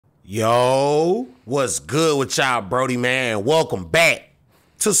Yo, what's good with y'all, Brody, man? Welcome back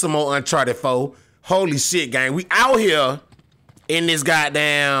to some more Uncharted 4. Holy shit, gang. We out here in this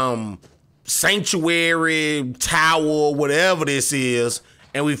goddamn sanctuary, tower, whatever this is,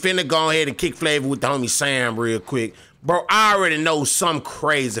 and we finna go ahead and kick flavor with the homie Sam real quick. Bro, I already know something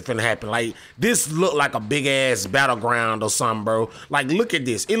crazy finna happen. Like, this look like a big-ass battleground or something, bro. Like, look at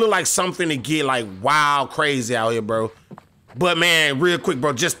this. It look like something to get, like, wild crazy out here, bro. But, man, real quick,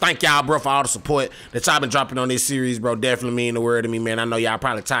 bro, just thank y'all, bro, for all the support that y'all been dropping on this series, bro. Definitely mean the word to me, man. I know y'all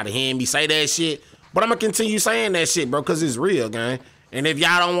probably tired of hearing me say that shit, but I'm gonna continue saying that shit, bro, because it's real, gang. And if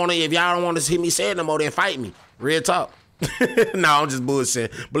y'all don't want to hear me say it no more, then fight me. Real talk. No, I'm just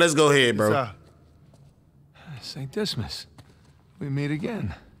bullshitting. But let's go ahead, bro. St. Dismas. We meet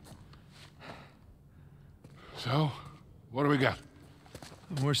again. So, what do we got?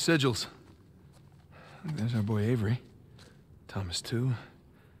 More sigils. There's our boy Avery. Thomas, too.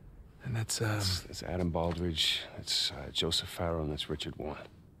 And that's Adam Baldridge, that's Joseph Farrow, and that's Richard Warren.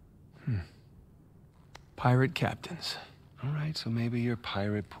 Pirate captains. All right, so maybe your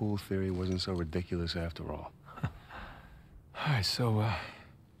pirate pool theory wasn't so ridiculous after all. All right, so, let's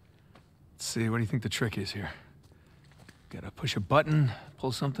see, what do you think the trick is here? Gotta push a button,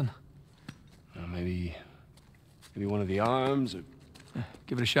 pull something? Maybe one of the arms, or...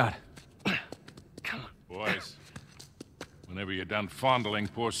 Give it a shot. Come on. Boys, whenever you're done fondling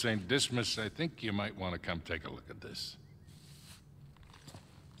poor St. Dismas, I think you might want to come take a look at this.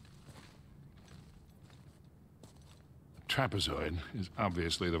 The trapezoid is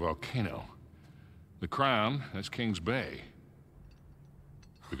obviously the volcano. The crown, that's King's Bay.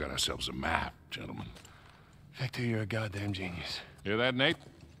 We got ourselves a map, gentlemen. Victor, you're a goddamn genius. Hear that, Nate?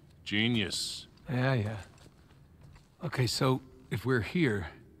 Genius. Yeah. Okay, so if we're here,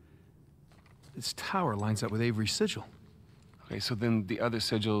 this tower lines up with Avery's sigil. Okay, so then the other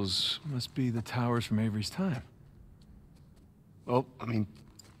sigils... Must be the towers from Avery's time. Well, I mean,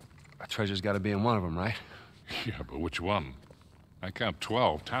 a treasure's got to be in one of them, right? Yeah, but which one? I count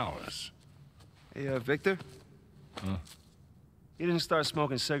 12 towers. Hey, Victor? Huh? You didn't start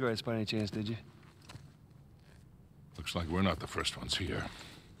smoking cigarettes by any chance, did you? Looks like we're not the first ones here.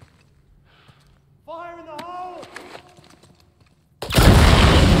 Fire in the hole!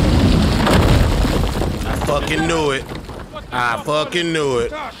 I fucking knew it. I fucking knew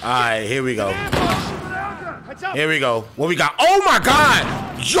it. All right, here we go. Here we go. What we got? Oh my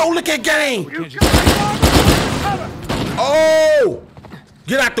God! Yo, look at gang! Oh!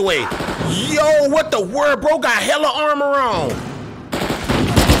 Get out the way. Yo, what the word? Bro got hella armor on.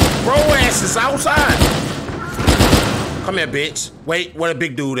 Bro ass is outside. Come here, bitch. Wait, where that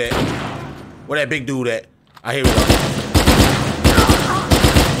big dude at? Where that big dude at? Ah, here we go.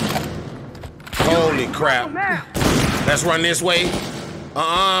 Holy crap. Let's run this way.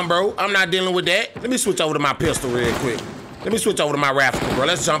 Bro. I'm not dealing with that. Let me switch over to my pistol real quick. Let me switch over to my rifle, bro.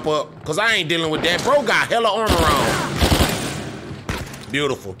 Let's jump up, because I ain't dealing with that. Bro got hella armor on.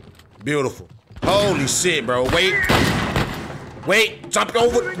 Beautiful. Beautiful. Holy shit, bro. Wait. Jump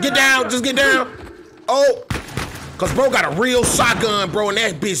over. Get down. Just get down. Oh. Because bro got a real shotgun, bro, and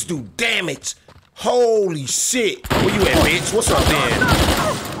that bitch do damage. Holy shit. Where you at, bitch? What's up, then?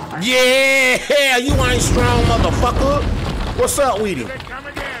 Yeah, you ain't strong, motherfucker. What's up with him?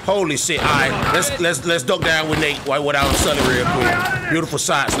 Holy shit. All right, let's duck down with Nate without Sully real quick. Beautiful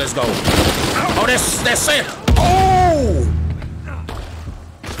shots. Let's go. Oh, that's it. Oh!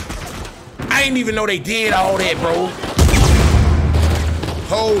 I didn't even know they did all that, bro.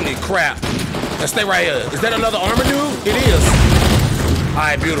 Holy crap. Let's stay right here. Is that another armor dude? It is. All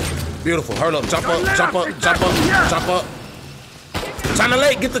right, beautiful. Hurry up, jump up. China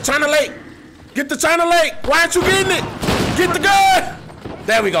Lake, get the China Lake. Why aren't you getting it? Get the gun.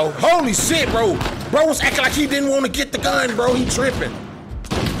 There we go. Holy shit, bro. Bro was acting like he didn't want to get the gun, bro. He tripping.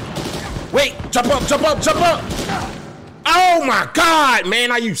 Wait, jump up. Oh my God,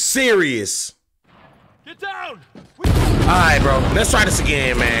 man, are you serious? Get down! All right, bro. Let's try this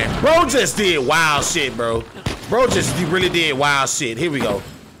again, man. Bro just did wild shit, bro. He really did wild shit. Here we go.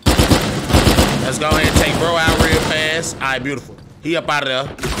 Let's go ahead and take bro out real fast. All right, beautiful. He up out of there.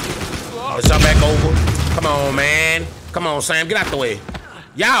 Let's jump back over. Come on, man. Come on, Sam. Get out the way.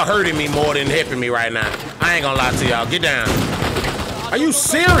 Y'all hurting me more than helping me right now. I ain't gonna lie to y'all. Get down. Are you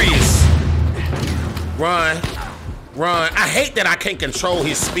serious? Run. I hate that I can't control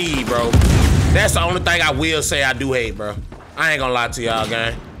his speed, bro. That's the only thing I will say I do hate, bro. I ain't gonna lie to y'all,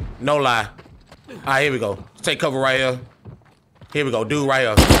 gang. No lie. All right, here we go. Let's take cover right here. Here we go, dude right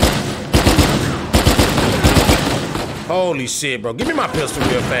here. Holy shit, bro. Give me my pistol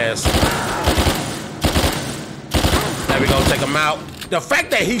real fast. There we go, take him out. The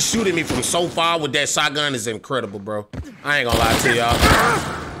fact that he's shooting me from so far with that shotgun is incredible, bro. I ain't gonna lie to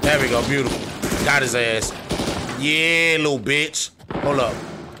y'all. There we go, beautiful. Got his ass. Yeah, little bitch. Hold up.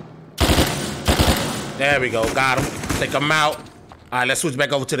 There we go, got him. Take him out. All right, let's switch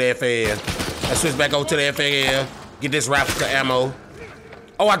back over to the FAL. Let's switch back over to the FAL. Get this replica ammo.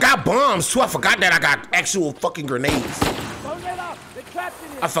 Oh, I got bombs too. I forgot that I got actual fucking grenades.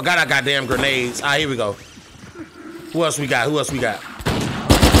 I forgot I got damn grenades. All right, here we go. Who else we got? Who else we got?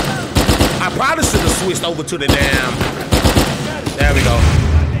 I probably should have switched over to the damn. There we go.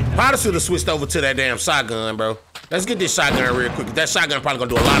 Probably should have switched over to that damn shotgun, bro. Let's get this shotgun real quick. That shotgun probably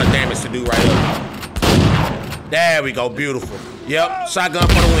gonna do a lot of damage to do right here. There we go, beautiful. Yep, shotgun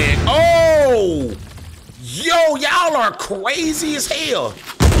for the win. Oh! Yo, y'all are crazy as hell.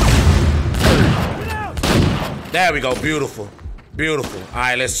 There we go, beautiful. Beautiful. All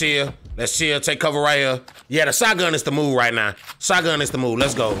right, let's chill. Let's chill, take cover right here. Yeah, the shotgun is the move right now. Shotgun is the move,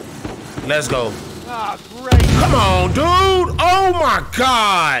 let's go. Let's go. Ah, great. Come on, dude. Oh my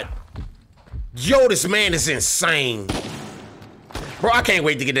God. Yo, this man is insane. Bro, I can't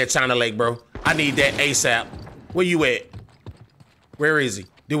wait to get that China Lake, bro. I need that ASAP. Where you at? Where is he?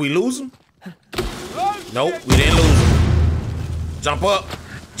 Did we lose him? Nope, we didn't lose him. Jump up.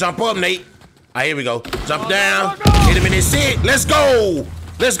 Jump up, Nate. All right, here we go. Jump down. Hit him in his shit. Let's go.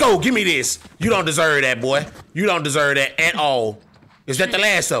 Let's go. Give me this. You don't deserve that, boy. You don't deserve that at all. Is that the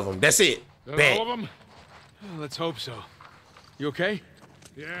last of them? That's it. Bet. All of them? Let's hope so. You okay?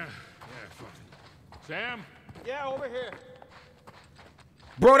 Yeah, fucking. Sam? Yeah, over here.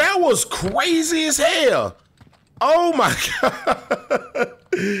 Bro, that was crazy as hell. Oh my God.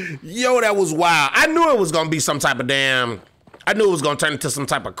 Yo, that was wild. I knew it was gonna be some type of damn. I knew it was gonna turn into some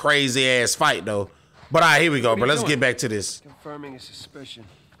type of crazy ass fight though. But all right, here we go, bro. Let's get back to this. Confirming a suspicion.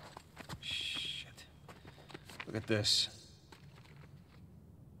 Shit. Look at this.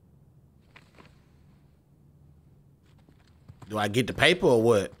 Do I get the paper or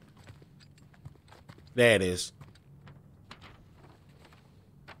what? There it is.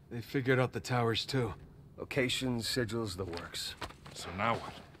 They figured out the towers too. Locations, sigils, the works. So now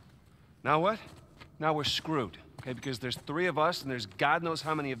what? Now what? Now we're screwed. Okay, because there's 3 of us and there's God knows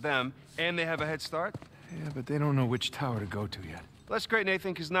how many of them, and they have a head start. Yeah, but they don't know which tower to go to yet. That's great,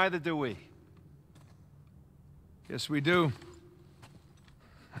 Nathan, because neither do we. Yes, we do.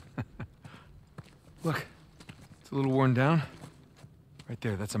 Look, it's a little worn down. Right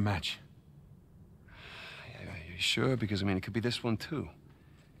there, that's a match. Yeah, you sure? Because, I mean, it could be this one, too.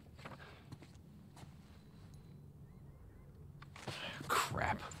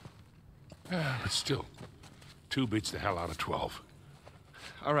 Crap. But still, 2 beats the hell out of 12.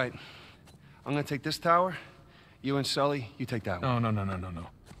 All right. I'm gonna take this tower. You and Sully, you take that one.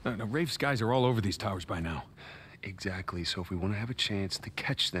 No, Rafe's guys are all over these towers by now. Exactly. So if we want to have a chance to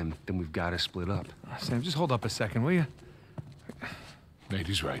catch them, then we've got to split up. Sam, just hold up a second, will you? Nate,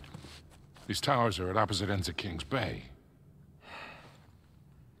 he's right. These towers are at opposite ends of Kings Bay.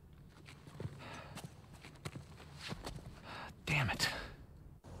 Damn it.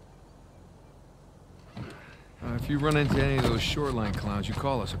 If you run into any of those Shoreline clowns, you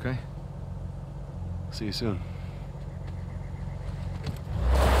call us, okay? See you soon.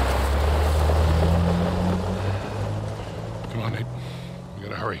 Come on, Nate. We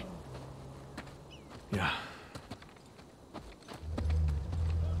gotta hurry. Yeah.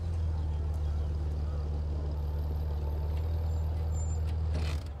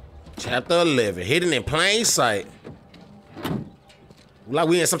 Chapter 11, hidden in plain sight. Like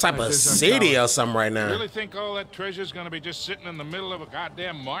we in some type of city or something right now. You really think all that treasure's gonna be just sitting in the middle of a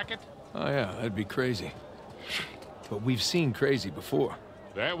goddamn market? Oh yeah, that'd be crazy. But we've seen crazy before.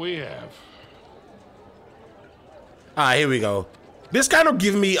 That we have. All right, here we go. This kind of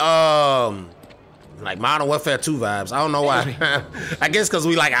give me like Modern Warfare 2 vibes. I don't know why. I guess because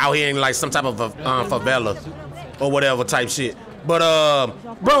we like out here in like some type of favela or whatever type shit. But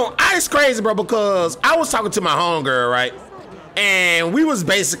bro, it's crazy, bro, because I was talking to my homegirl, right? And we was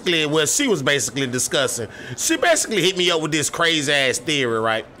basically, well, she was basically discussing. She basically hit me up with this crazy ass theory,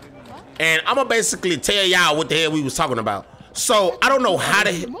 right? And I'm gonna basically tell y'all what the hell we was talking about. So I don't know how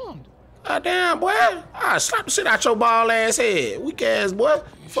to. Damn, boy. I slap the shit out your bald ass head. Weak ass boy.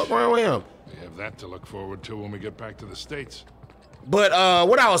 Fuck around with him. We have that to look forward to when we get back to the States. But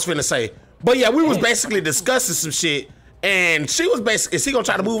what I was finna say. But yeah, we was basically discussing some shit. And she was basically, is he gonna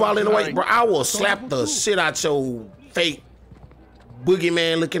try to move all in the way? Bro, I will slap the shit out your fake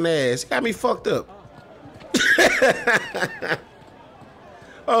boogeyman looking ass. Got me fucked up.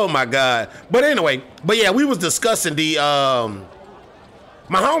 Oh my God. But anyway, but yeah, we was discussing the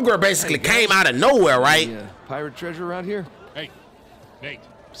my homegirl basically came out of nowhere, right? Pirate treasure around here? Hey, Nate.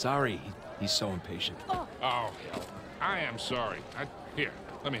 Sorry, he's so impatient. Oh, hell. I am sorry. Here,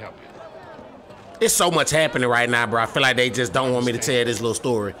 let me help you. It's so much happening right now, bro. I feel like they just don't want me to tell this little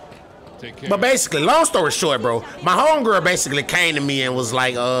story. Take care. But basically, long story short, bro, my homegirl basically came to me and was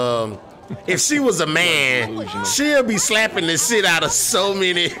like, if she was a man, she'll be slapping the shit out of so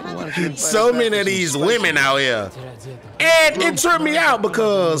many of these women out here. And it tripped me out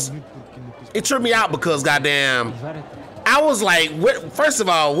because, goddamn, I was like, first of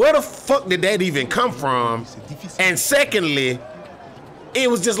all, where the fuck did that even come from? And secondly, it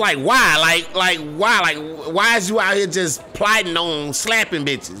was just like, why? Why is you out here just plotting on slapping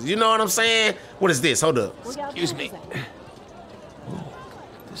bitches? You know what I'm saying? What is this? Hold up. Excuse me. Oh,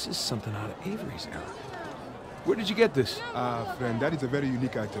 this is something out of Avery's era. Where did you get this? Friend, that is a very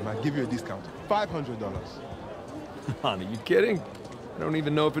unique item. I'll give you a discount. $500. Come on, are you kidding? I don't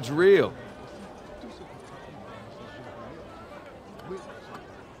even know if it's real.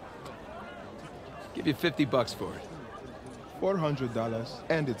 Give you $50 for it. $400,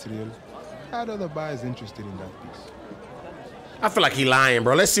 and it's real. Had other buyers interested in that piece. I feel like he lying,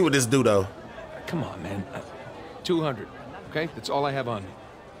 bro. Let's see what this do, though. Come on, man. 200, okay? That's all I have on me.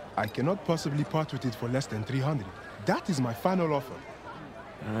 I cannot possibly part with it for less than 300. That is my final offer.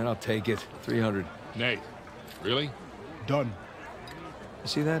 All right, I'll take it. 300. Nate, really? Done. You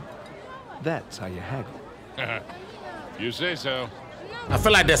see that? That's how you haggle. You say so. I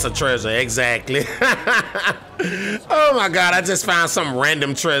feel like that's a treasure, exactly. Oh my God, I just found some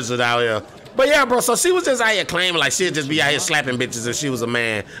random treasure out here. But yeah, bro, so she was just out here claiming like she'd just be out here slapping bitches if she was a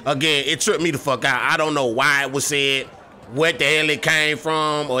man. Again, it tripped me the fuck out. I don't know why it was said, what the hell it came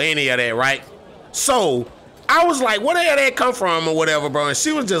from, or any of that, right? So, I was like, where the hell that come from or whatever, bro? And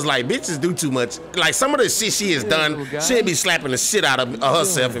she was just like, bitches do too much. Like, some of the shit she has done, she'd be slapping the shit out of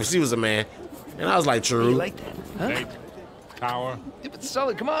herself if she was a man. And I was like, true. You like that? Huh? Nate, Tower. Yeah, but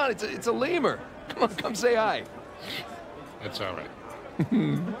Sully, come on, it's a lemur. Come on, come say hi. That's all right.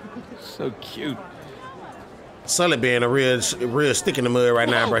 So cute. Sully being a real stick in the mud right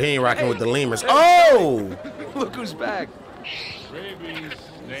now, bro. He ain't rocking with the lemurs. Oh! Look who's back. Rabies,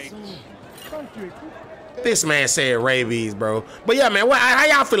 Nate. This man said rabies, bro. But yeah, man, how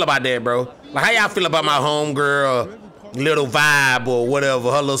y'all feel about that, bro? Like, how y'all feel about my homegirl little vibe or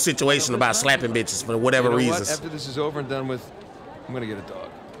whatever, her little situation about slapping bitches for whatever reasons? What? After this is over and done with, I'm gonna get a dog.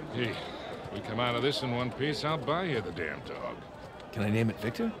 Hey, we come out of this in one piece, I'll buy you the damn dog. Can I name it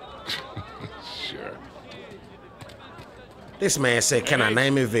Victor? Sure. This man said, can I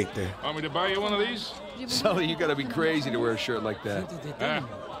name it Victor? Want me to buy you one of these? Sully, you gotta be crazy to wear a shirt like that. Ah,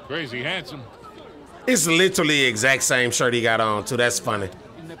 crazy handsome. It's literally the exact same shirt he got on, too. That's funny.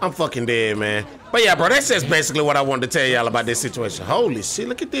 I'm fucking dead, man. But yeah, bro, that's just basically what I wanted to tell y'all about this situation. Holy shit,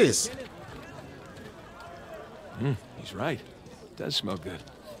 look at this. He's right. It does smell good.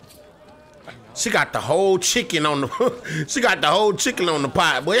 She got the whole chicken on the she got the whole chicken on the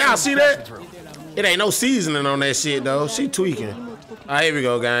pot. Boy, y'all see that? It ain't no seasoning on that shit, though. She tweaking. All right, here we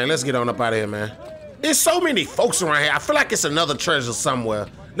go, gang. Let's get on up out of here, man. There's so many folks around here. I feel like it's another treasure somewhere.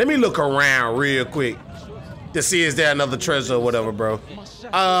 Let me look around real quick to see is there another treasure or whatever, bro.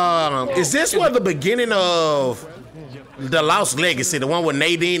 Is this where the beginning of the Lost Legacy, the one with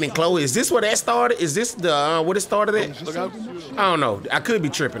Nadine and Chloe, is this where that started? Is this the where it started at? Look out. I don't know. I could be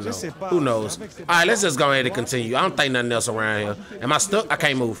tripping though. Who knows? All right, let's just go ahead and continue. I don't think nothing else around here. Am I stuck? I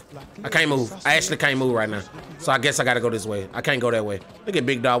can't move. I can't move. I actually can't move right now. So I guess I gotta go this way. I can't go that way. Look at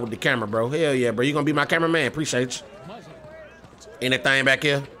Big Dog with the camera, bro. Hell yeah, bro. You gonna be my cameraman? Appreciate you. Anything back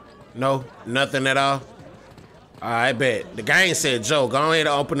here? No, nothing at all. All right, bet. The gang said, Joe, go ahead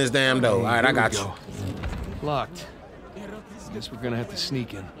and open this damn door. All right, I got you. Locked. Guess we're gonna have to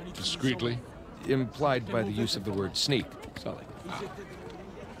sneak in. Discreetly. Implied by the use of the word sneak, Sully. All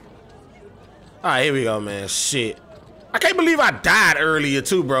right, here we go, man. Shit. I can't believe I died earlier,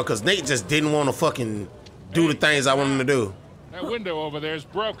 too, bro, because Nate just didn't want to fucking do the things I wanted him to do. That window over there is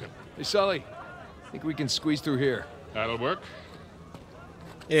broken. Hey, Sully. Think we can squeeze through here. That'll work.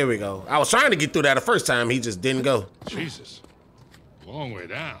 Here we go. I was trying to get through that the first time. He just didn't go. Jesus. Long way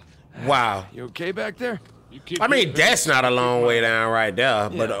down. Wow. You okay back there? You keep I mean, your that's not a long way down right there,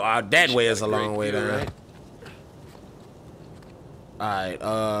 but Yeah. that way is a long way Great view, down. right?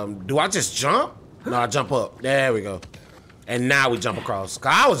 All right, do I just jump? No, I jump up. There we go. And now we jump across.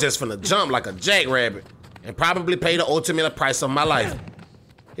 Cause I was just finna jump like a jackrabbit and probably pay the ultimate price of my life.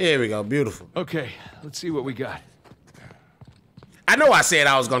 Here we go, beautiful. Okay, let's see what we got. I know I said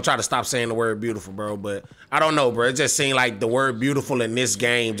I was gonna try to stop saying the word beautiful, bro, but I don't know, bro. It just seemed like the word beautiful and this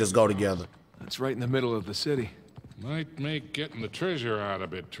game just go together. It's right in the middle of the city. Might make getting the treasure out a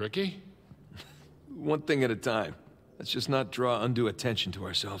bit tricky. One thing at a time. Let's just not draw undue attention to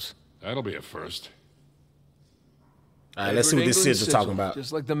ourselves. That'll be a first. All right, let's see what this Sigil talking about.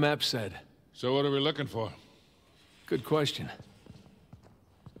 Just like the map said. So what are we looking for? Good question.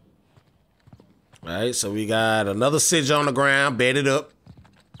 All right, so we got another Sigil on the ground, bedded up.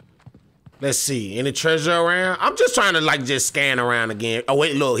 Let's see, any treasure around? I'm just trying to like just scan around again. Oh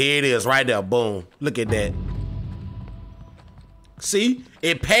wait, look, here it is right there, boom. Look at that. See,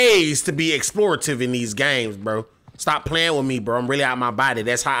 it pays to be explorative in these games, bro. Stop playing with me, bro. I'm really out my body.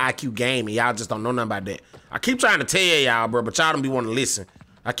 That's high IQ gaming. Y'all just don't know nothing about that. I keep trying to tell y'all, bro, but y'all don't be wanting to listen.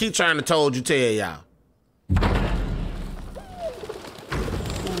 I keep trying to tell y'all.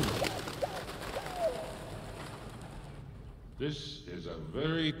 This is a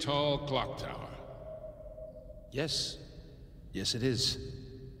very tall clock tower. Yes. Yes, it is.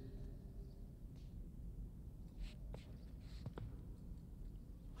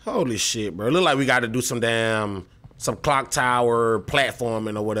 Holy shit, bro. Look like we got to do some clock tower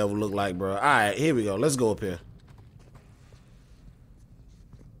platforming or whatever look like, bro. All right, here we go. Let's go up here.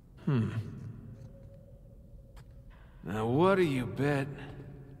 Now what do you bet?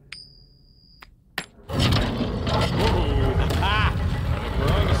 We're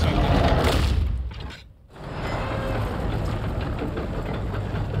on to something.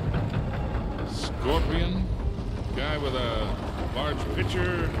 Scorpion? Guy with a large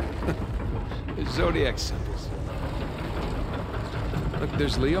pitcher? Zodiac symbols. Look,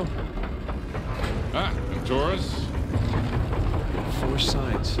 there's Leo. Ah, and Taurus. 4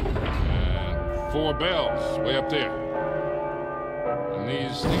 signs. And 4 bells way up there. And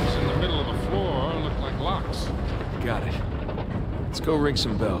these things in the middle of the floor look like locks. Got it. Let's go ring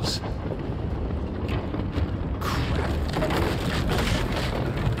some bells.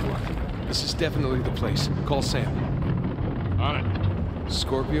 Crap. This is definitely the place. Call Sam. On it.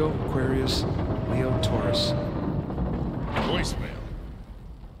 Scorpio, Aquarius, Leo, Taurus. Voicemail.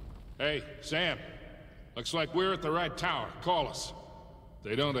 Hey, Sam. Looks like we're at the right tower. Call us.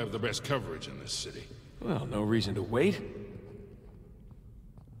 They don't have the best coverage in this city. Well, no reason to wait.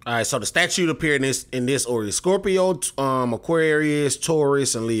 All right, so the statue appeared in this order: Scorpio, Aquarius,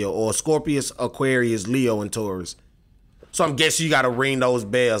 Taurus, and Leo, or Scorpius, Aquarius, Leo, and Taurus. So I'm guessing you got to ring those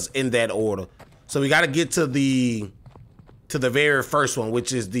bells in that order. So we got to get to the very first one,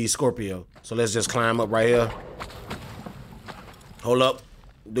 which is the Scorpio. So let's just climb up right here. Hold up,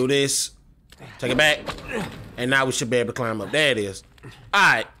 do this, take it back, and now we should be able to climb up. There it is. All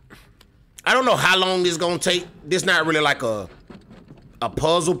right. I don't know how long this gonna take. This not really like a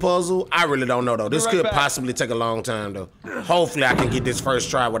puzzle. I really don't know though. This could possibly take a long time though. Hopefully I can get this first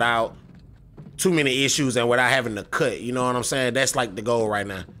try without too many issues and without having to cut. You know what I'm saying? That's like the goal right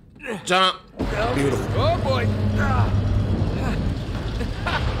now. Jump. Beautiful. Oh boy.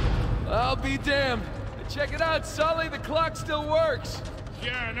 I'll be damned. Check it out, Sully. The clock still works.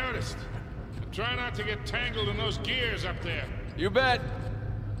 Yeah, I noticed. Try not to get tangled in those gears up there. You bet.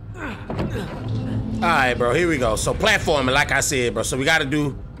 All right, bro, here we go. So platforming, like I said, bro. So we gotta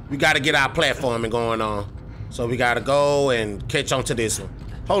get our platforming going on. So we gotta go and catch on to this one.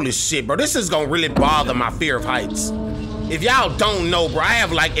 Holy shit, bro. This is gonna really bother my fear of heights. If y'all don't know, bro, I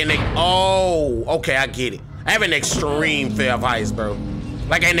have like okay, I get it. I have an extreme fear of heights, bro.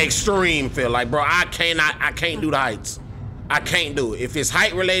 Like an extreme fear. Like, bro, I can't do the heights. I can't do it. If it's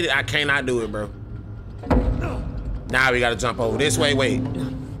height related, I cannot do it, bro. Now we gotta jump over this way. Wait.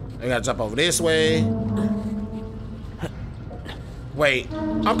 We gotta jump over this way. Wait,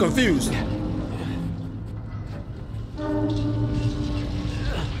 I'm confused.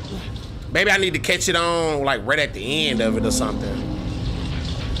 Maybe I need to catch it on like right at the end of it or something.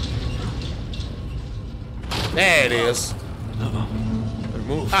 There it is.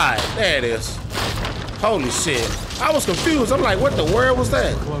 Move. All right, there it is. Holy shit. I was confused. I'm like, what the world was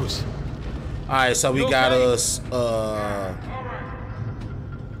that? Close. All right, so we got us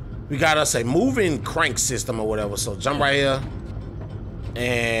a moving crank system or whatever. So jump right here.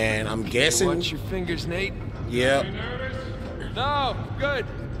 And I'm guessing. Watch your fingers, Nate. Yep. No, good.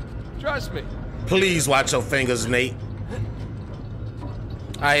 Trust me. Please watch your fingers, Nate.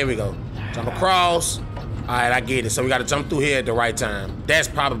 All right, here we go. Jump across. All right, I get it. So we got to jump through here at the right time. That's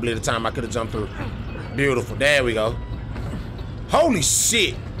probably the time I could have jumped through. Beautiful. There we go. Holy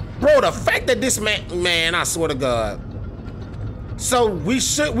shit. Bro, the fact that this man, I swear to God. So we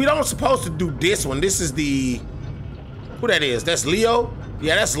don't supposed to do this one. This is who that is? That's Leo?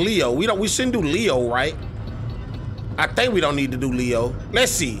 Yeah, that's Leo. We shouldn't do Leo, right? I think we don't need to do Leo.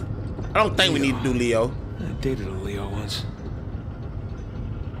 Let's see. I don't think we need to do Leo. I dated a Leo once.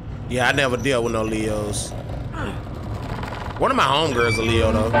 Yeah, I never dealt with no Leos. One of my homegirls a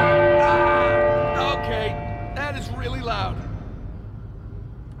Leo though. Okay, that is really loud.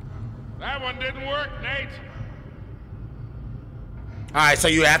 That one didn't work, Nate. All right, so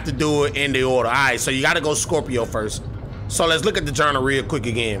you have to do it in the order. All right, so you got to go Scorpio first. So let's look at the journal real quick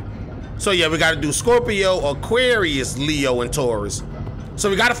again. So yeah, we got to do Scorpio, Aquarius, Leo, and Taurus. So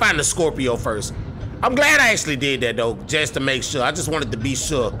we got to find the Scorpio first. I'm glad I actually did that though, just to make sure. I just wanted to be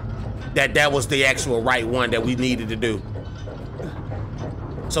sure that that was the actual right one that we needed to do.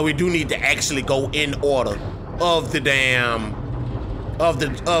 So we do need to actually go in order of the damn,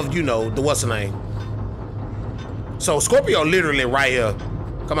 you know, the what's the name. So Scorpio literally right here.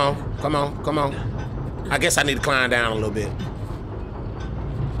 Come on, come on, come on. I guess I need to climb down a little bit.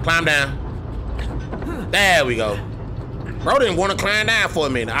 Climb down. There we go. Bro didn't want to climb down for a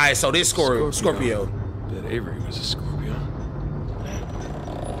minute. All right, so this Scorpio. Bet Avery was a Scorpio.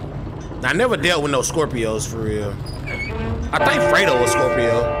 I never dealt with no Scorpios for real. I think Fredo was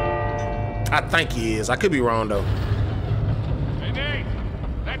Scorpio. I think he is. I could be wrong though. Hey, Nate,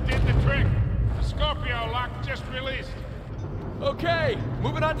 that did the trick. The Scorpio lock just released. Okay,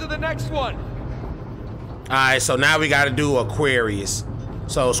 moving on to the next one. All right, so now we got to do Aquarius.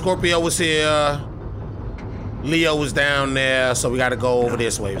 So Scorpio was here. Leo was down there, so we got to go over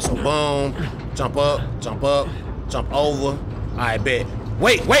this way. So boom, jump up, jump over. All right, bet.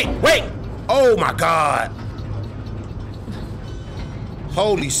 Wait. Oh my God.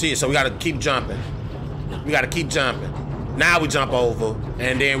 Holy shit, so we got to keep jumping. Now we jump over,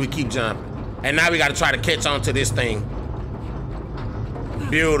 and then we keep jumping. And now we got to try to catch on to this thing.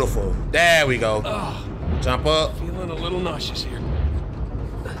 Beautiful. There we go. Jump up. Feeling a little nauseous here.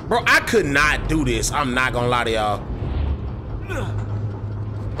 Bro, I could not do this. I'm not gonna lie to y'all.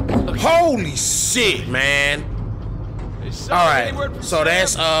 Holy shit, man. All right, so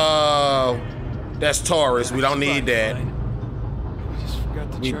that's Taurus. We don't need that.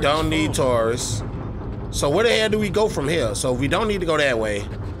 We don't need Taurus. So where the hell do we go from here? So we don't need to go that way.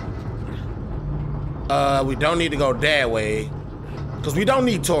 We don't need to go that way. Because we don't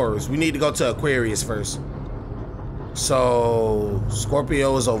need Taurus. We need to go to Aquarius first. So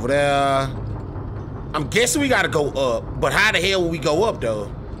Scorpio is over there. I'm guessing we gotta go up. But how the hell will we go up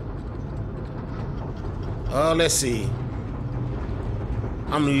though? Let's see.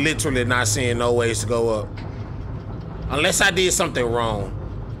 I'm literally not seeing no ways to go up. Unless I did something wrong.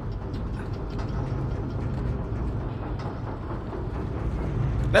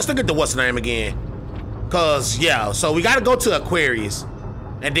 Let's look at the what's the name again. Cause yeah, so we gotta go to Aquarius.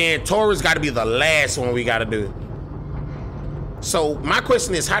 And then Taurus gotta be the last one we gotta do. So my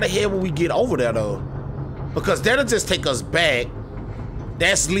question is, how the hell will we get over there though? Because that'll just take us back.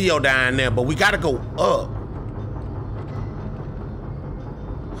 That's Leo down there, but we gotta go up.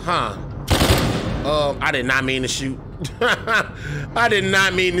 Huh. I did not mean to shoot. I did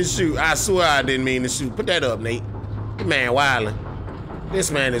not mean to shoot. I swear I didn't mean to shoot. Put that up, Nate. This man wildin'. This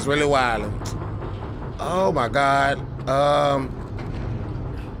man is really wildin'. Oh my God.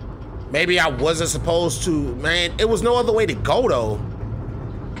 Maybe I wasn't supposed to, man. It was no other way to go though.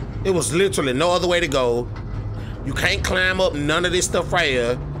 It was literally no other way to go. You can't climb up none of this stuff right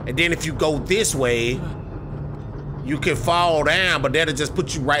here. And then if you go this way, you can fall down, but that'll just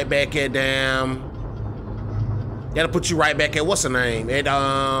put you right back at that'll put you right back at what's the name? At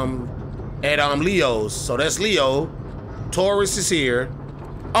Leo's. So that's Leo. Taurus is here.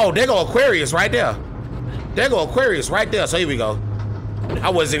 Oh, there go Aquarius right there. There go Aquarius right there. So here we go. I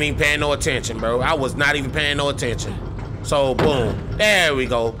wasn't even paying no attention, bro. I was not even paying no attention. So boom, there we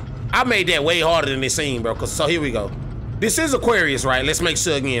go. I made that way harder than it seemed, bro. So here we go. This is Aquarius, right? Let's make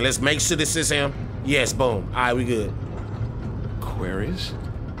sure again. Let's make sure this is him. Yes, boom. All right, we good. Aquarius?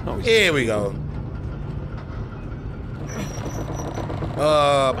 Oh, here we go.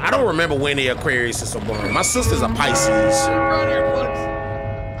 I don't remember when the Aquarius is born. My sister's a Pisces.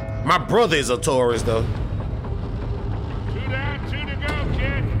 My brother is a Taurus, though. 2 down, 2 to go,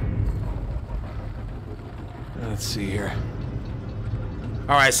 kid. Let's see here.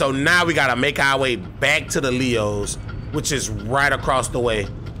 All right, so now we gotta make our way back to the Leos, which is right across the way.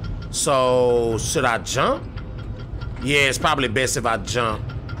 So should I jump? Yeah, it's probably best if I jump.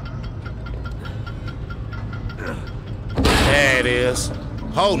 There it is.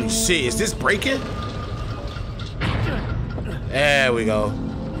 Holy shit, is this breaking? There we go.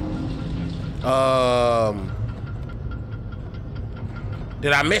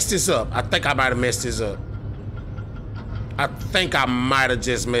 Did I mess this up? I think I might have messed this up. I think I might have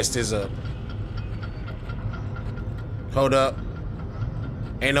just messed this up. Hold up.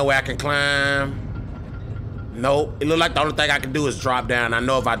 Ain't no way I can climb. Nope. It look like the only thing I can do is drop down. I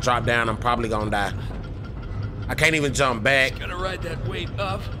know if I drop down, I'm probably gonna die. I can't even jump back. Gotta ride that weight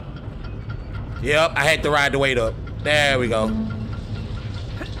up. Yep, I had to ride the weight up. There we go.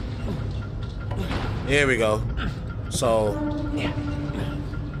 Here we go. So,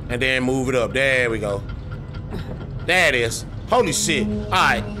 and then move it up. There we go. There it is. Holy shit.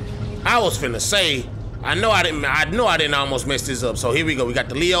 Alright. I was finna say, I know I didn't almost mess this up. So here we go. We got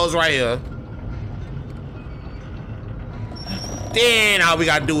the Leos right here. Then all we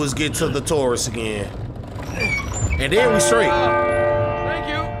gotta do is get to the Taurus again. And then we straight. Thank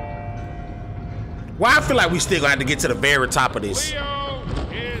you. Well, I feel like we still gonna have to get to the very top of this. Leo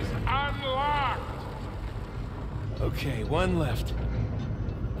is unlocked. Okay, one left.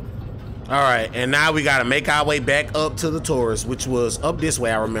 All right, and now we gotta make our way back up to the Taurus, which was up this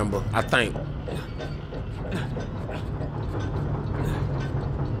way, I remember, I think.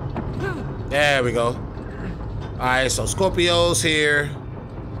 There we go. All right, so Scorpio's here.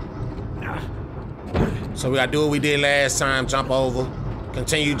 So we gotta do what we did last time, jump over,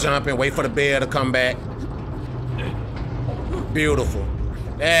 continue jumping, wait for the bear to come back. Beautiful.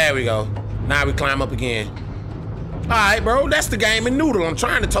 There we go. Now we climb up again. All right, bro, that's the game in Noodle. I'm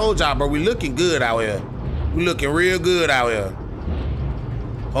trying to told y'all, bro, we looking good out here. We looking real good out here.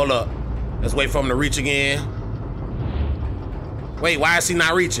 Hold up. Let's wait for him to reach again. Wait, why is he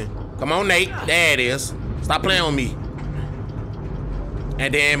not reaching? Come on, Nate. There it is. Stop playing with me.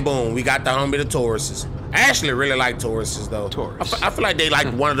 And then, boom, we got the homie, the Tauruses. I actually really like Tauruses, though. Taurus. I feel like they like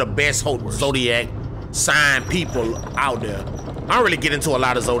one of the best Zodiac sign people out there. I don't really get into a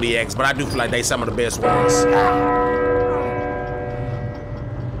lot of Zodiacs, but I do feel like they some of the best ones.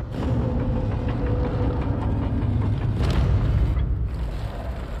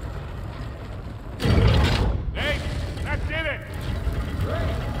 Hey, that did it.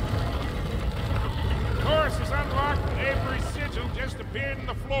 Taurus is unlocked and Avery's sigil just appeared in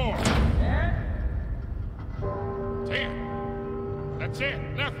the floor. Damn. That's it.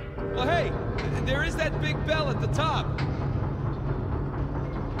 Nothing. Well, hey, there is that big bell at the top.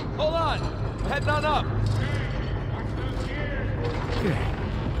 Hold on. Heading on up. Okay.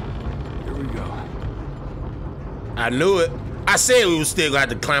 Here we go. I knew it. I said we was still gonna have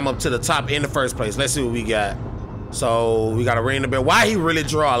to climb up to the top in the first place. Let's see what we got. So we gotta ring the bell. Why he really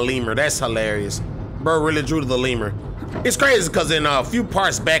draw a lemur? That's hilarious. Bro really drew the lemur. It's crazy because in a few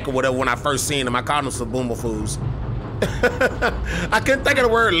parts back or whatever, when I first seen him, I called him some boomafools. I couldn't think of the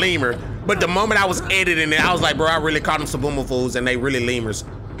word lemur, but the moment I was editing it, I was like, bro, I really called them some boomafools and they really lemurs.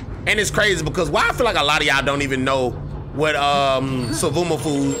 And it's crazy because why I feel like a lot of y'all don't even know what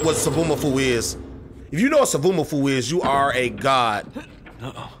Savumafu is. If you know what Savumafu is, you are a god.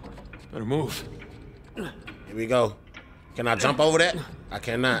 Uh-oh. Better move. Here we go. Can I jump over that? I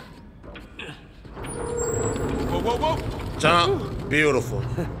cannot. Whoa, whoa, whoa. Jump. Beautiful.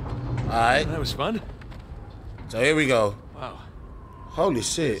 All right. That was fun. So here we go. Wow. Holy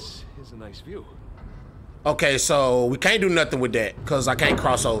shit. This is a nice view. Okay, so we can't do nothing with that because I can't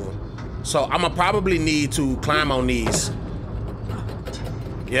cross over. So I'm gonna probably need to climb on these.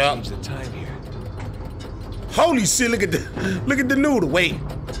 Yep. Change the time here. Holy shit, look at the noodle. Wait.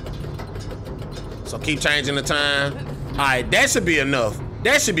 So keep changing the time. All right, that should be enough.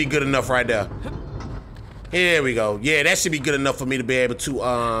 That should be good enough right there. Here we go. Yeah, that should be good enough for me to be able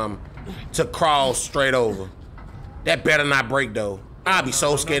to crawl straight over. That better not break though. I'll be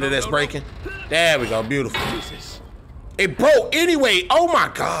so scared of this breaking. There we go, beautiful. It broke anyway. Oh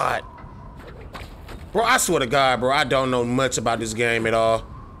my God. Bro, I swear to God, bro, I don't know much about this game at all.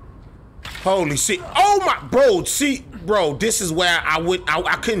 Holy shit. Oh my, bro, see, bro, this is where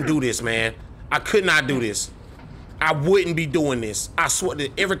I couldn't do this, man. I could not do this. I wouldn't be doing this. I swear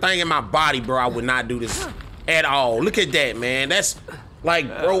that everything in my body, bro, I would not do this at all. Look at that, man. That's like,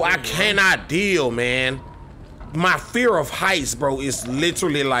 bro, I cannot deal, man. My fear of heights, bro, is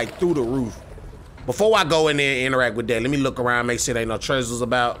literally like through the roof. Before I go in there and interact with that, let me look around, make sure there ain't no treasures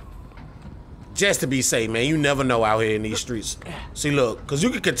about. Just to be safe, man. You never know out here in these streets. See, look, because you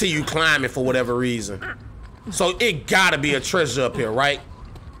can continue climbing for whatever reason. So it gotta be a treasure up here, right?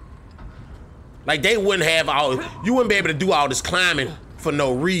 Like they wouldn't have you wouldn't be able to do all this climbing for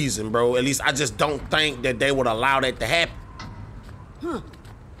no reason, bro. At least I just don't think that they would allow that to happen.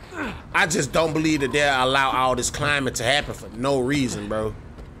 I just don't believe that they'll allow all this climbing to happen for no reason, bro.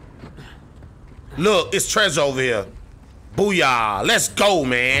 Look, it's treasure over here. Booyah. Let's go,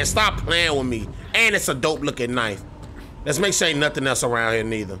 man. Stop playing with me. And it's a dope looking knife. Let's make sure ain't nothing else around here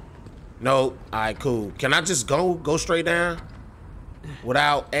neither. Nope. All right, cool. Can I just go straight down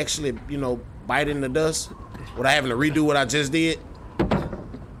without actually, you know, biting the dust? Without having to redo what I just did? All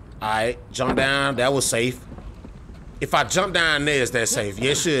right, jump down. That was safe. If I jump down there, is that safe?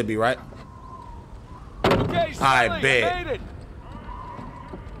 Yeah, it should be, right? Okay, I Sully, bet. I made it.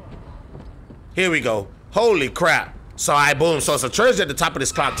 Here we go. Holy crap. So, I boom. So, it's a treasure at the top of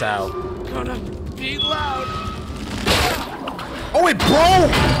this clock tower. Gonna be loud. Oh, it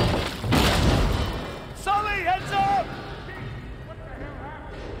broke! Sully, heads up!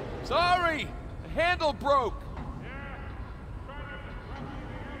 Sorry, the handle broke.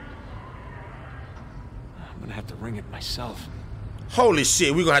 I'm gonna have to ring it myself. Holy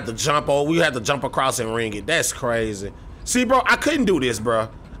shit, we gonna have to jump over. We have to jump across and ring it. That's crazy. See, bro, I couldn't do this, bro.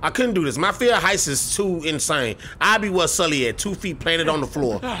 I couldn't do this. My fear of heights is too insane. I'd be what Sully at, 2 feet planted on the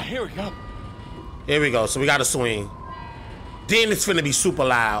floor. Here we go. Here we go. So we gotta swing. Then it's finna be super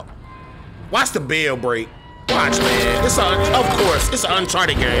loud. Watch the bell break. Watch, man. Of course, it's an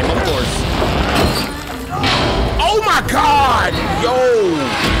Uncharted game, of course. Oh my God! Yo!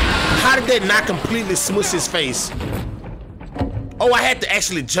 How did that not completely smush his face? Oh, I had to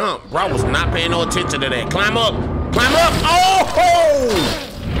actually jump. Bro, I was not paying no attention to that. Climb up! Climb up! Oh!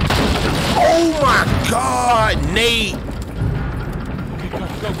 Oh my God, Nate!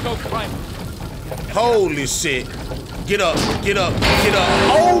 Go, climb. Holy shit. Get up, get up, get up.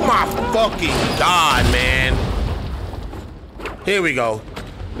 Oh my fucking God, man. Here we go.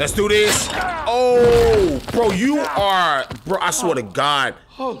 Let's do this. Oh, bro, you are, bro, I swear to God.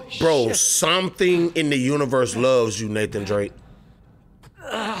 Holy bro, shit. something in the universe loves you, Nathan Drake.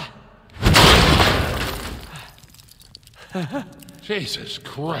 Jesus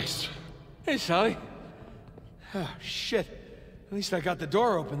Christ. Hey, Sully. Oh, shit. At least I got the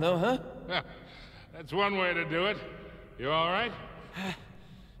door open, though, huh? That's one way to do it. You all right? I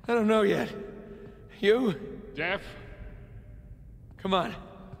don't know yet. You? Jeff? Come on.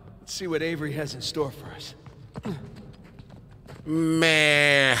 Let's see what Avery has in store for us.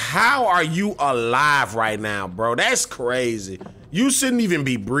 Man, how are you alive right now, bro? That's crazy. You shouldn't even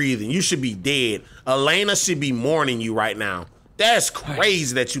be breathing. You should be dead. Elena should be mourning you right now. That's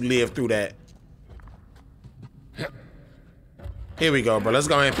crazy that you lived through that. Here we go, bro. Let's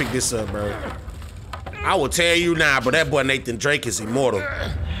go ahead and pick this up, bro. I will tell you now, but that boy Nathan Drake is immortal.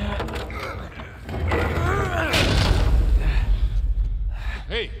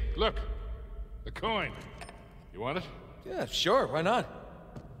 Hey, look. The coin. You want it? Yeah, sure. Why not?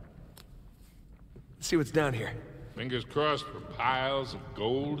 Let's see what's down here. Fingers crossed for piles of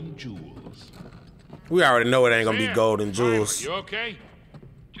gold and jewels. We already know it ain't gonna be gold and Simon, jewels. you okay?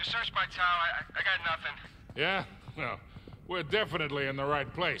 Just search my tower. I got nothing. Yeah? Well, we're definitely in the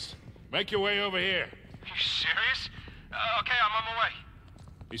right place. Make your way over here. You serious? Okay, I'm on my way.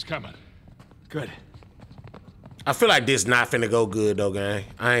 He's coming. Good. I feel like this not finna go good though, gang.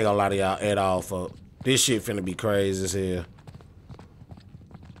 I ain't gonna lie to y'all at all, fuck. This shit finna be crazy as hell.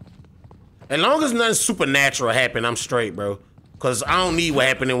 As long as nothing supernatural happen, I'm straight, bro. Cause I don't need what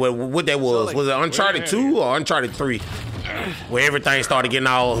happened in what that was. Was it Uncharted 2 or Uncharted 3? Where everything started getting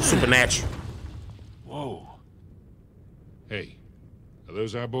all supernatural. Whoa. Hey, are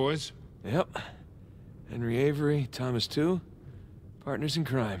those our boys? Yep. Henry Avery, Thomas too. Partners in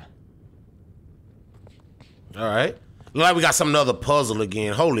crime. All right. Look like we got some other puzzle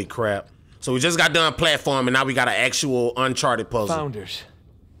again. Holy crap. So we just got done platforming, now we got an actual Uncharted puzzle. Founders.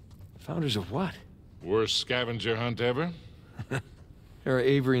 Founders of what? Worst scavenger hunt ever? There are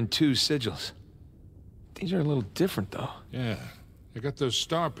Avery and 2 sigils. These are a little different, though. Yeah. They got those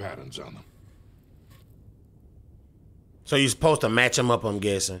star patterns on them. So you're supposed to match them up, I'm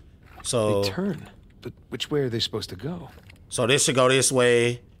guessing. So They turn. But which way are they supposed to go? So this should go this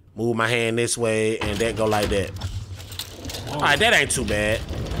way, move my hand this way, and that go like that. All right, that ain't too bad.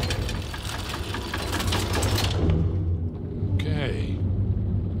 Okay.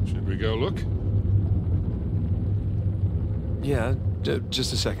 Should we go look? Yeah,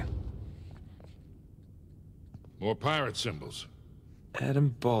 just a second. More pirate symbols.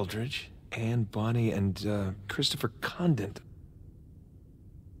 Adam Baldridge, Anne Bonny, and Christopher Condent.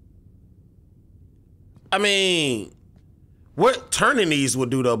 I mean, what turning these would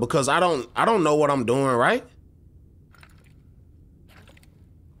do though, because I don't know what I'm doing, right?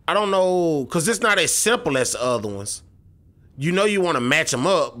 I don't know, because it's not as simple as the other ones. You know you want to match them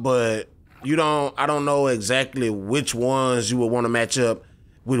up, but I don't know exactly which ones you would want to match up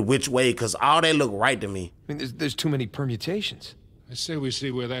with which way, because all they look right to me. I mean, there's too many permutations. I say we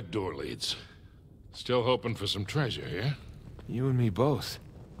see where that door leads. Still hoping for some treasure, yeah? You and me both.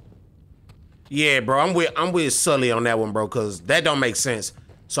 Yeah, bro, I'm with Sully on that one, bro, because that don't make sense.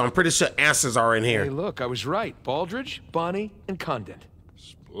 So I'm pretty sure answers are in here. Hey, look, I was right. Baldridge, Bonny, and Condent.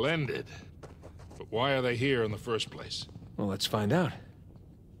 Splendid. But why are they here in the first place? Well, let's find out.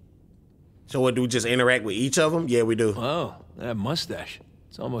 So what, do we just interact with each of them? Yeah, we do. Oh, that mustache.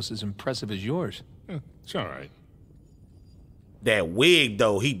 It's almost as impressive as yours. It's all right. That wig,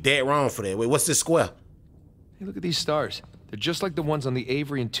 though, he dead wrong for that. Wait, what's this square? Hey, look at these stars. They're just like the ones on the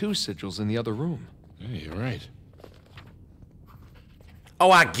Avery and 2 sigils in the other room. Hey, you're right. Oh,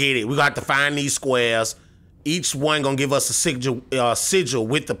 I get it. We got to find these squares. Each one gonna give us a sigil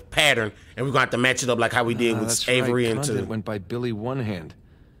with the pattern, and we're gonna have to match it up like how we did with That's Avery right. and Content 2. went by Billy One Hand.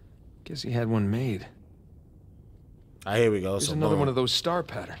 Guess he had one made. Ah, here we go. There's So another boom. one of those star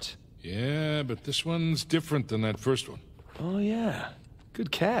patterns. Yeah, but this one's different than that first one. Oh, yeah.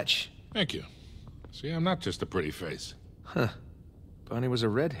 Good catch. Thank you. See, I'm not just a pretty face. Bonnie was a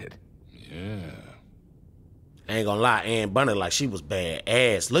redhead. Yeah. I ain't gonna lie, Ann Bunny like she was bad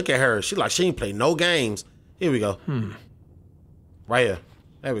ass. Look at her. She like she ain't play no games. Here we go. Right here.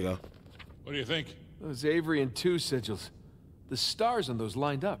 There we go. What do you think? Those Avery and 2 sigils. The stars on those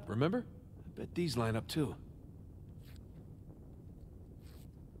lined up, remember? I bet these line up too.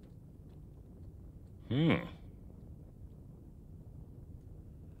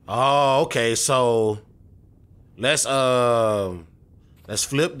 Oh, okay. So let's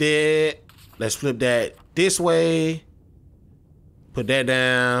flip that. Let's flip that this way. Put that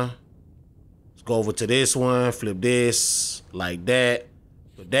down. Let's go over to this one. Flip this like that.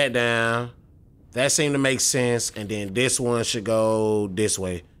 Put that down. That seemed to make sense. And then this one should go this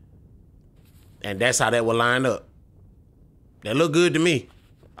way. And that's how that will line up. That look good to me.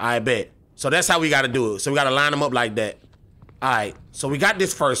 I bet. So that's how we got to do it. So we got to line them up like that. All right. So we got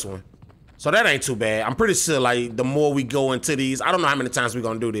this first one. So that ain't too bad. I'm pretty sure, like, the more we go into these, I don't know how many times we're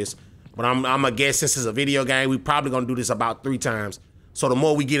going to do this. But I'm going to guess since it's a video game, we probably going to do this about 3 times. So the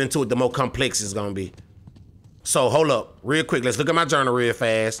more we get into it, the more complex it's going to be. So hold up. Real quick. Let's look at my journal real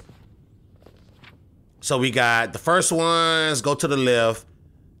fast. So we got the first ones go to the left.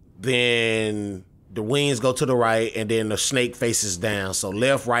 Then the wings go to the right. And then the snake faces down. So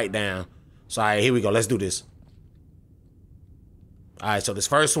left, right, down. So all right, here we go. Let's do this. All right, so this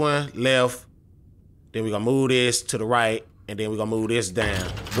first one, left. Then we're going to move this to the right. And then we're going to move this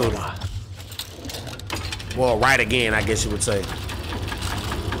down. Boom. Well, right again, I guess you would say.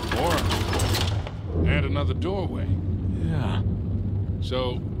 Or add another doorway. Yeah.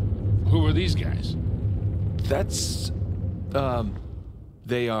 So, who are these guys? That's...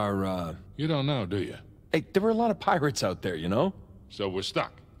 They are, You don't know, do you? Hey, there were a lot of pirates out there, you know? So we're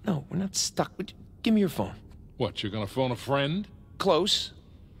stuck. No, we're not stuck. Give me your phone. What, you're gonna phone a friend? Close.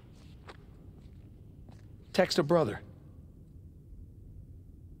 Text a brother.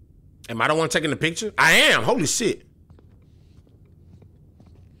 Am I the one taking the picture? I am. Holy shit.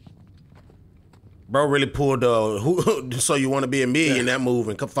 Bro really pulled so you want to be a million that move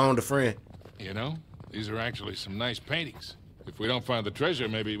and phone a friend. You know, these are actually some nice paintings. If we don't find the treasure,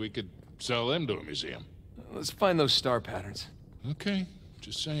 maybe we could sell them to a museum. Let's find those star patterns. Okay,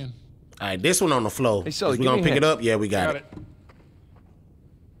 just saying. All right, this one on the floor. Hey, Sully, we give gonna me a pick it hand. up? Yeah, we got it.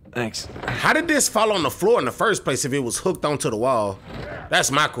 Thanks. How did this fall on the floor in the first place if it was hooked onto the wall? That's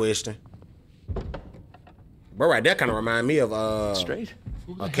my question. Bro, right there kind of remind me of Straight?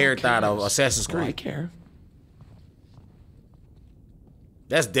 a character out of Assassin's Oh, I Creed. care.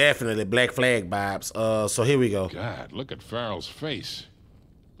 That's definitely Black Flag vibes. So here we go. God, look at Farrell's face.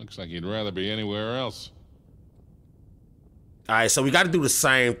 Looks like he'd rather be anywhere else. All right, so we got to do the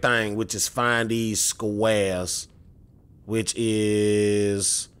same thing, which is find these squares, which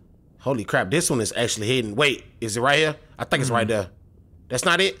is... Holy crap, this one is actually hidden. Wait, is it right here? I think it's right there. That's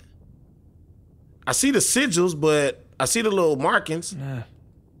not it? I see the sigils, but I see the little markings. Nah.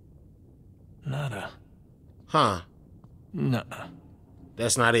 Nada. Huh. Nuh.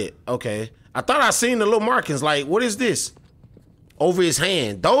 That's not it. Okay. I thought I seen the little markings. Like, what is this? Over his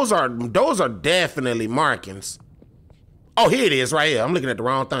hand. Those are definitely markings. Oh, here it is right here. I'm looking at the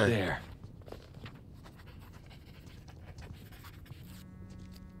wrong thing. There.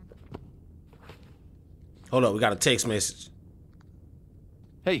 Hold up, we got a text message.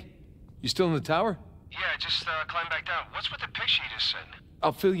 Hey, you still in the tower? Yeah, just climb back down. What's with the picture you just sent?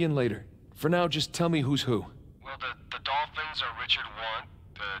 I'll fill you in later. For now, just tell me who's who. Well, the dolphins are Richard Want,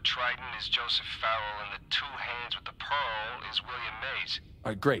 the trident is Joseph Farrell, and the 2 hands with the pearl is William Mays.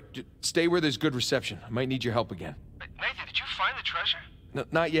 All right, great. Stay where there's good reception. I might need your help again. Nathan, did you find the treasure? No,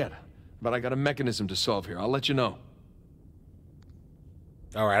 not yet, but I got a mechanism to solve here. I'll let you know.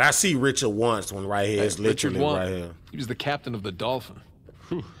 All right, I see Richard Want's one right here. It's Richard literally Want. right here. He was the captain of the Dolphin.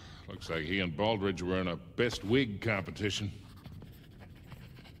 Whew. Looks like he and Baldridge were in a best wig competition.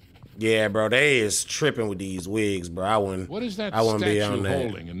 Yeah, bro, they is tripping with these wigs, bro. I wouldn't. What is that I wouldn't be on statue that.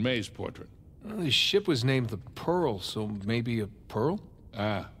 holding in May's portrait? Well, his ship was named the Pearl, so maybe a pearl?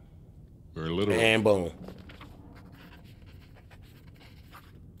 Ah, we're a little... And boom.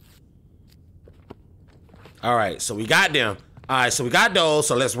 All right, so we got them. All right, so we got those.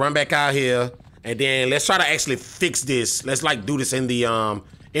 So let's run back out here, and then let's try to actually fix this. Let's like do this in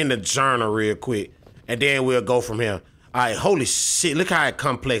the journal real quick, and then we'll go from here. All right, holy shit! Look how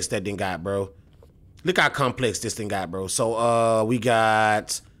complex that thing got, bro. Look how complex this thing got, bro. So we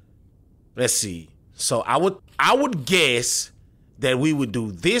got. Let's see. So I would guess that we would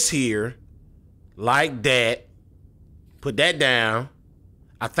do this here, like that. Put that down.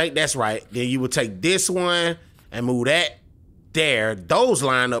 I think that's right. Then you would take this one and move that there. Those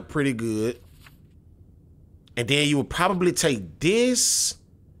line up pretty good. And then you would probably take this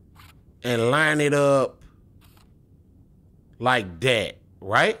and line it up like that,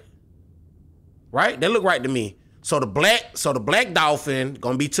 right? Right? That look right to me. So the black dolphin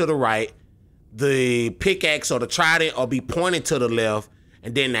gonna be to the right. The pickaxe or the trident will be pointing to the left.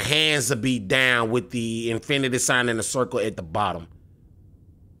 And then the hands will be down with the infinity sign and the circle at the bottom.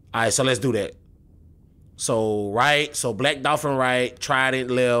 All right, so let's do that. So right, so black dolphin right,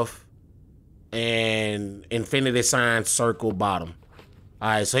 trident left, and infinity sign circle bottom. All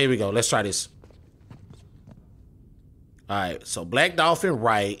right, so here we go. Let's try this. All right, so black dolphin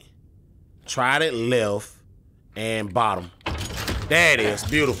right, trident left, and bottom. There it is,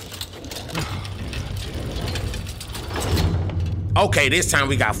 beautiful. Okay, this time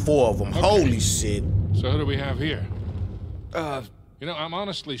we got 4 of them. Okay. Holy shit. So who do we have here? You know, I'm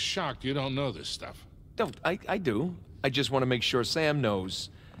honestly shocked you don't know this stuff. No, I do. I just want to make sure Sam knows.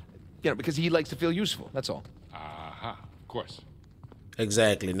 You know, because he likes to feel useful, that's all. Aha, of course.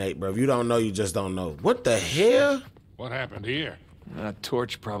 Exactly, Nate, bro. If you don't know, you just don't know. What the hell? What happened here? A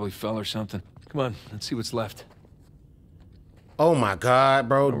torch probably fell or something. Come on, let's see what's left. Oh my God,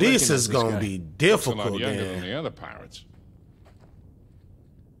 bro. This is gonna be difficult, Looks a lot younger man. than the other pirates.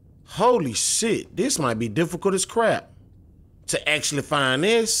 Holy shit, this might be difficult as crap to actually find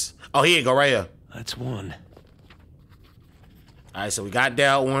this. Oh, here you go, right here. That's one. All right, so we got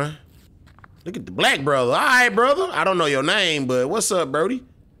that one. Look at the black brother. All right, brother. I don't know your name, but what's up, Brody?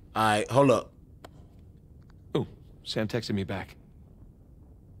 All right, hold up. Oh, Sam texted me back.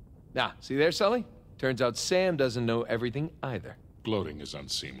 Nah, see there, Sully? Turns out Sam doesn't know everything either. Gloating is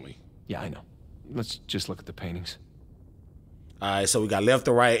unseemly. Yeah, I know. Let's just look at the paintings. All right, so we got left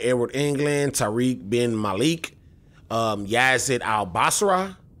to right, Edward England, Tariq bin Malik, Yazid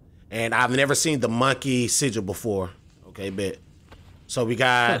al-Basra, and I've never seen the monkey Sigil before. Okay, bet. So we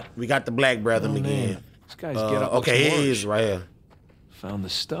got the black brethren again. This guy's get up. Okay, here he is right here. Found the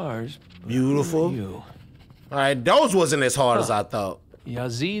stars. Beautiful. You. All right, those wasn't as hard as I thought.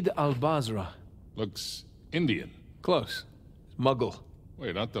 Yazid al-Basra. Looks Indian. Close. Muggle.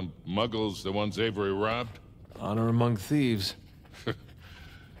 Wait, aren't the Muggles the ones Avery robbed? Honor among thieves.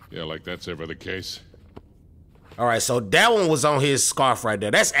 Yeah, like that's ever the case. All right, so that one was on his scarf right there.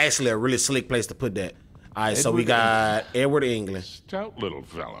 That's actually a really slick place to put that. All right, so we got Edward England. Stout little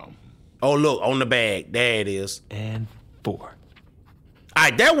fellow. Oh, look, on the bag. There it is. And 4. All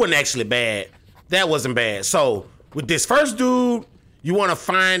right, that wasn't actually bad. That wasn't bad. So with this first dude, you want to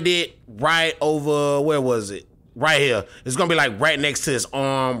find it right over, where was it? Right here. It's going to be like right next to his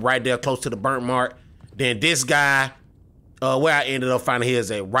arm, right there, close to the burnt mark. Then this guy, where I ended up finding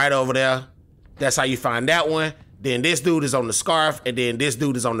his at, right over there. That's how you find that one. Then this dude is on the scarf, and then this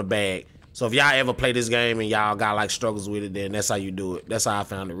dude is on the bag. So if y'all ever play this game and y'all got like struggles with it, then that's how you do it. That's how I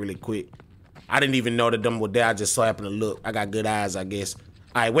found it really quick. I didn't even know that them were there. I just so happened to look. I got good eyes, I guess.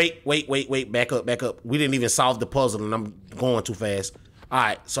 All right, wait. Back up. We didn't even solve the puzzle, and I'm going too fast. All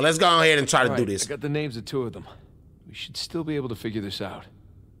right, so let's go ahead and try to do this. I got the names of 2 of them. We should still be able to figure this out.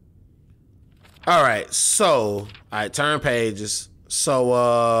 All right, so, turn pages.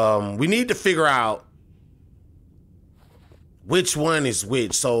 So, we need to figure out which one is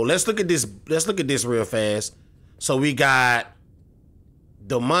which. So let's look at this. Let's look at this real fast. So we got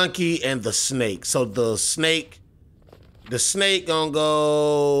the monkey and the snake. So the snake gonna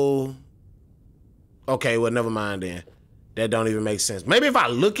go. Okay, well, never mind then. That don't even make sense. Maybe if I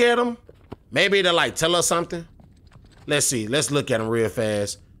look at them, maybe they'll like tell us something. Let's see. Let's look at them real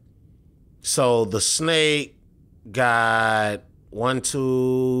fast. So the snake got 1,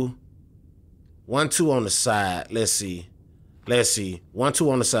 2 on the side. Let's see. 1, 2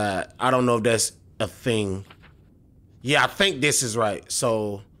 on the side. I don't know if that's a thing. Yeah, I think this is right.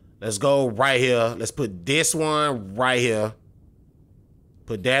 So let's go right here. Let's put this one right here.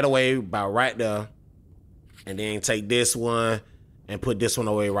 Put that away about right there. And then take this one and put this one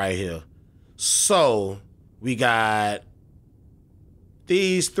away right here. So we got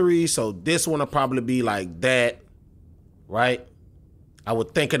these 3. So this one will probably be like that, right? I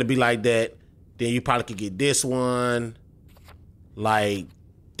would think it'd be like that. Then you probably could get this one like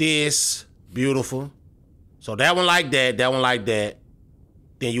this. Beautiful. So that one like that, that one like that.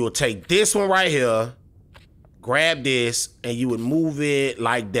 Then you will take this one right here, grab this, and you would move it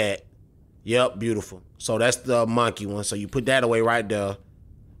like that. Yep, beautiful. So that's the monkey one. So you put that away right there.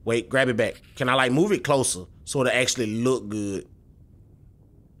 Wait, grab it back. Can I like move it closer so it'll actually look good?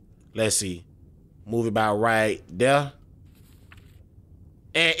 Let's see. Move it about right there.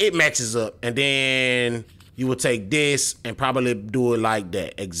 And it matches up. And then you will take this and probably do it like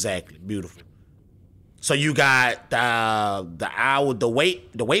that. Exactly. Beautiful. So you got the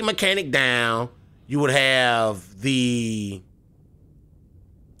weight mechanic down. You would have the,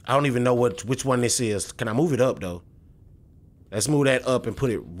 I don't even know which one this is. Can I move it up though? Let's move that up and put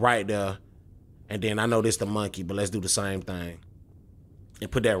it right there. And then I know this the monkey, but let's do the same thing.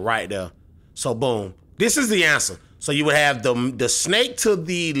 And put that right there. So boom. This is the answer. So you would have the snake to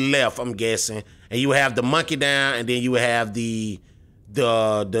the left, I'm guessing. And you would have the monkey down, and then you would have the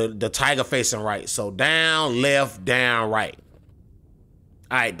tiger facing right. So down, left, down, right.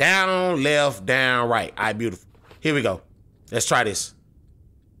 All right, down, left, down, right. All right, beautiful. Here we go. Let's try this.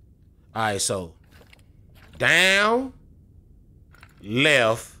 All right, so down,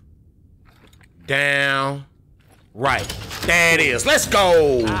 left, down, right. There it is. Let's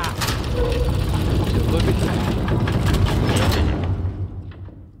go. Look at that.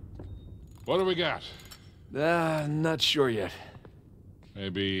 What do we got? Not sure yet.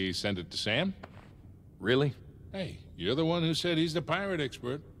 Maybe send it to Sam? Really? Hey, you're the one who said he's the pirate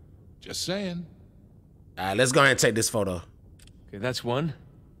expert. Just saying. All right, let's go ahead and take this photo. Okay, that's one.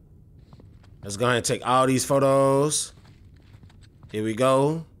 Let's go ahead and take all these photos. Here we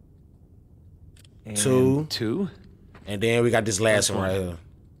go. And two. And then we got this last one right here.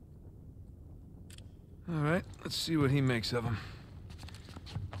 All right, let's see what he makes of them.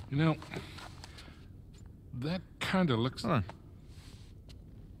 You know, that kind of looks... Hold on.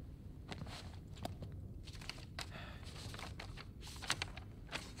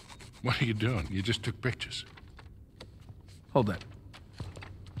 What are you doing? You just took pictures. Hold that.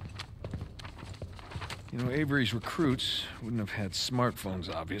 You know, Avery's recruits wouldn't have had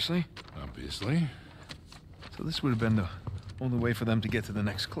smartphones, obviously. Obviously. So this would have been the only way for them to get to the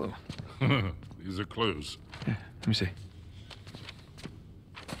next clue. These are clues. Here, let me see.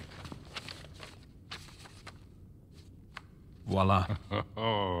 Voila. Oh,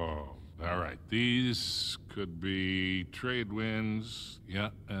 all right. These could be trade winds. Yeah,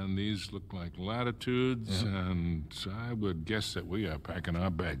 and these look like latitudes. Yeah. And I would guess that we are packing our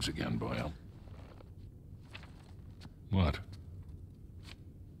bags again, Boyle. What?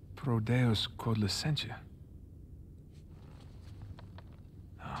 Pro Deus quod licentia.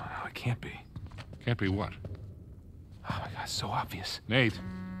 No, it can't be. Can't be what? Oh my God, it's so obvious. Nate.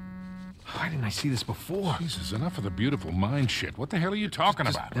 Why didn't I see this before? Jesus, enough of the beautiful mind shit. What the hell are you talking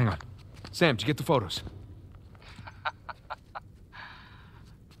Just about? hang on. Sam, did you get the photos?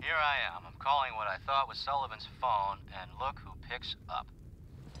 Here I am. I'm calling what I thought was Sullivan's phone, and look who picks up.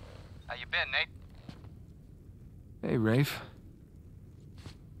 How you been, Nate? Hey, Rafe.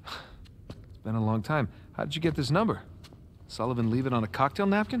 It's been a long time. How did you get this number? Sullivan leave it on a cocktail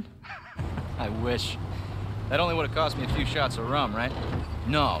napkin? I wish. That only would have cost me a few shots of rum, right?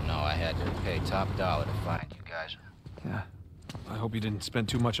 No, I had to pay top dollar to find you guys. Yeah. I hope you didn't spend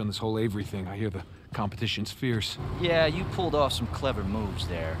too much on this whole Avery thing. I hear the competition's fierce. Yeah, you pulled off some clever moves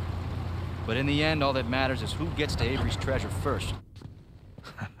there. But in the end, all that matters is who gets to Avery's treasure first.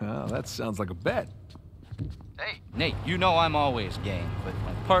 Well, that sounds like a bet. Hey, Nate, you know I'm always game, but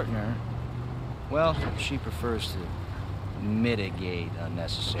my partner, well, she prefers to mitigate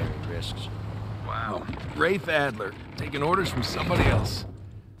unnecessary risks. Wow. Rafe Adler, taking orders from somebody else.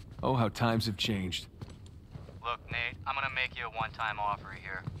 Oh, how times have changed. Look, Nate, I'm gonna make you a one-time offer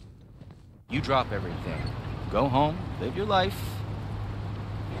here. You drop everything. Go home, live your life.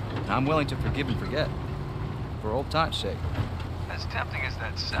 I'm willing to forgive and forget. For old time's sake. As tempting as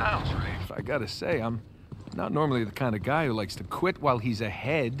that sounds, Rafe. I gotta say, I'm not normally the kind of guy who likes to quit while he's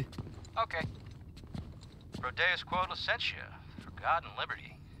ahead. Okay. Pro Deus quod licentia, for God and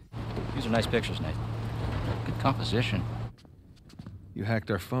liberty. These are nice pictures, Nate. Good composition. You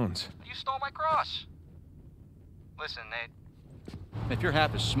hacked our phones. You stole my cross. Listen, Nate. If you're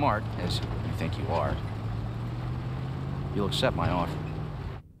half as smart as you think you are, you'll accept my offer.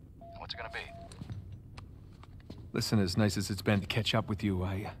 What's it gonna be? Listen, as nice as it's been to catch up with you,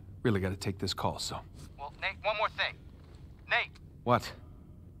 I really gotta take this call, so... Well, Nate, one more thing. Nate! What?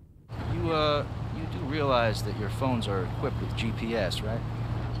 You do realize that your phones are equipped with GPS, right?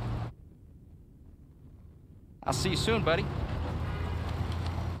 I'll see you soon, buddy.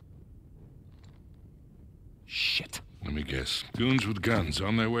 Shit. Let me guess. Goons with guns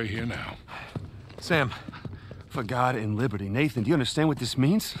on their way here now. Sam, For God and liberty. Nathan, do you understand what this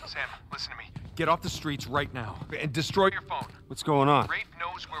means? Sam, listen to me. Get off the streets right now and destroy your phone. What's going on? Rafe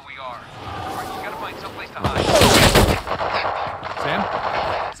knows where we are. All right, you gotta find someplace to hide.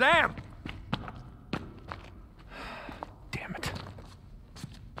 Sam? Sam! Damn it.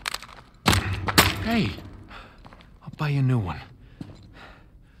 Hey, I'll buy you a new one.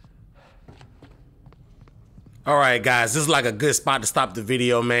 All right, guys, this is like a good spot to stop the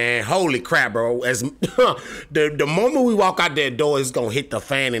video, man. Holy crap, bro. As the moment we walk out that door, it's going to hit the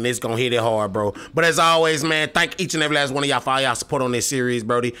fan and it's going to hit it hard, bro. But as always, man, thank each and every last one of y'all for all y'all support on this series,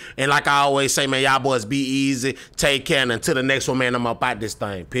 brody. And like I always say, man, y'all boys be easy. Take care. And until the next one, man, I'm up out this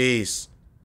thing. Peace.